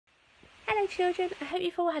Hello children, I hope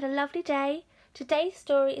you've all had a lovely day. Today's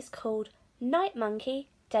story is called Night Monkey,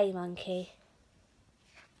 Day Monkey.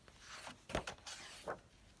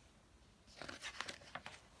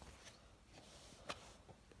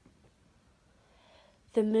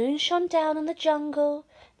 The moon shone down on the jungle.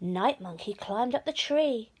 Night Monkey climbed up the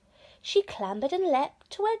tree. She clambered and leapt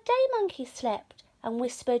to where Day Monkey slept and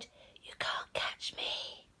whispered, "You can't catch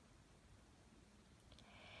me."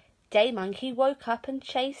 Day Monkey woke up and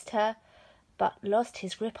chased her, but lost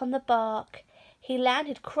his grip on the bark. He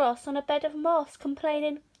landed cross on a bed of moss,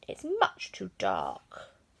 complaining, "It's much too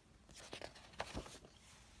dark."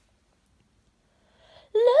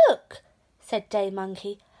 "Look," said Day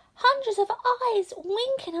Monkey, "hundreds of eyes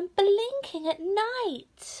winking and blinking at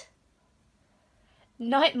night."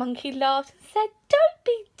 Night Monkey laughed and said, "Don't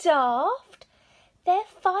be daft. They're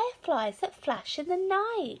fireflies that flash in the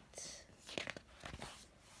night."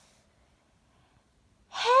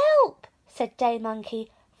 "Help," said Day Monkey,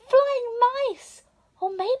 "flying mice, or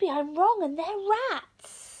maybe I'm wrong and they're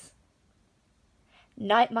rats."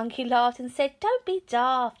 Night Monkey laughed and said, "Don't be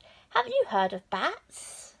daft. Haven't you heard of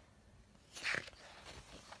bats?"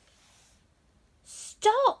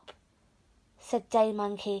 "Stop," said Day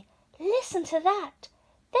Monkey. "Listen to that.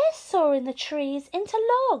 They're sawing the trees into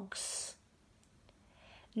logs."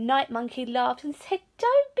 Night Monkey laughed and said,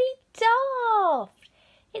 "Don't be daft.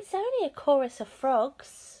 It's only a chorus of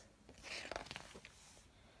frogs."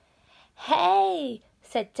 "Hey,"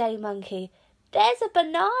 said Day Monkey, "there's a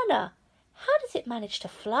banana. How does it manage to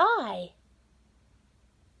fly?"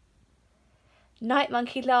 Night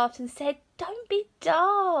Monkey laughed and said, "Don't be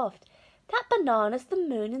daft. That banana's the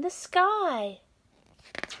moon in the sky."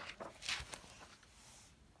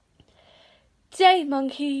 Day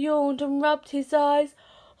Monkey yawned and rubbed his eyes.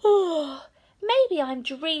 "Oh, maybe I'm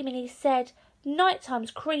dreaming," he said.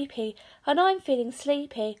 "Nighttime's creepy and I'm feeling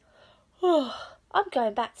sleepy. Oh, I'm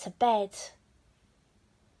going back to bed."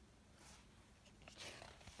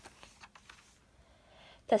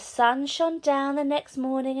 The sun shone down the next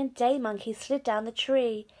morning and Day Monkey slid down the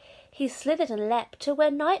tree. He slithered and leapt to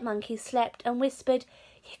where Night Monkey slept and whispered,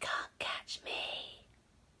 "You can't catch me."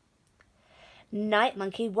 Night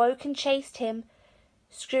Monkey woke and chased him,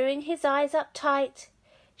 screwing his eyes up tight.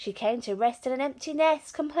 She came to rest in an empty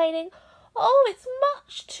nest, complaining, "Oh, it's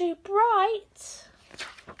much too bright."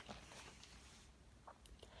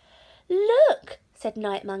 "Look," said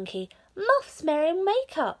Night Monkey, "moths wearing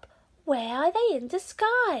makeup. Where are they in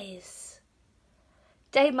disguise?"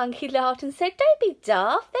 Day Monkey laughed and said, "Don't be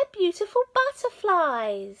daft. They're beautiful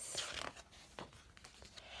butterflies."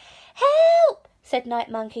 "Help," said Night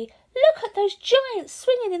Monkey. "Look at those giants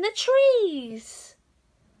swinging in the trees."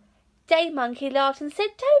 Day Monkey laughed and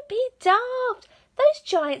said, "Don't be daft. Those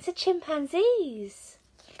giants are chimpanzees."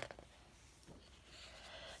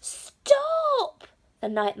 "Stop," the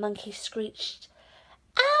Night Monkey screeched.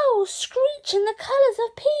 "Owls screech in the colours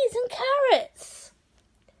of peas and carrots."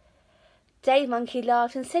 Day Monkey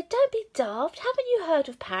laughed and said, "Don't be daft. Haven't you heard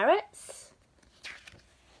of parrots?"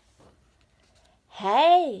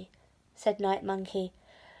 "Hey," said Night Monkey,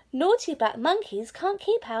 "naughty black monkeys can't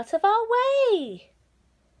keep out of our way."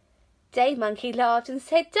 Day Monkey laughed and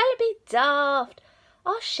said, "Don't be daft.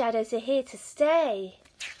 Our shadows are here to stay."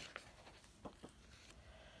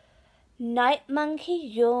 Night Monkey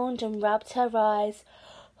yawned and rubbed her eyes.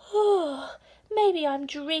 "Oh, maybe I'm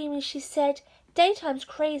dreaming," she said. "Daytime's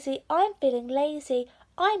crazy. I'm feeling lazy.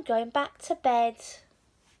 I'm going back to bed."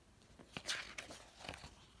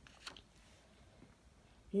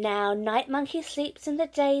 Now Night Monkey sleeps in the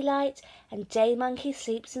daylight and Day Monkey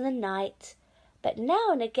sleeps in the night. But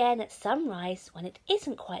now and again at sunrise, when it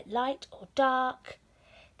isn't quite light or dark,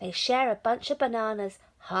 they share a bunch of bananas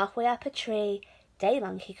halfway up a tree. Day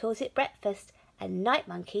Monkey calls it breakfast and Night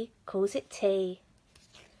Monkey calls it tea.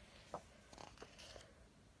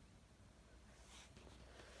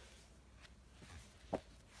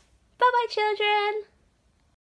 Bye-bye, children.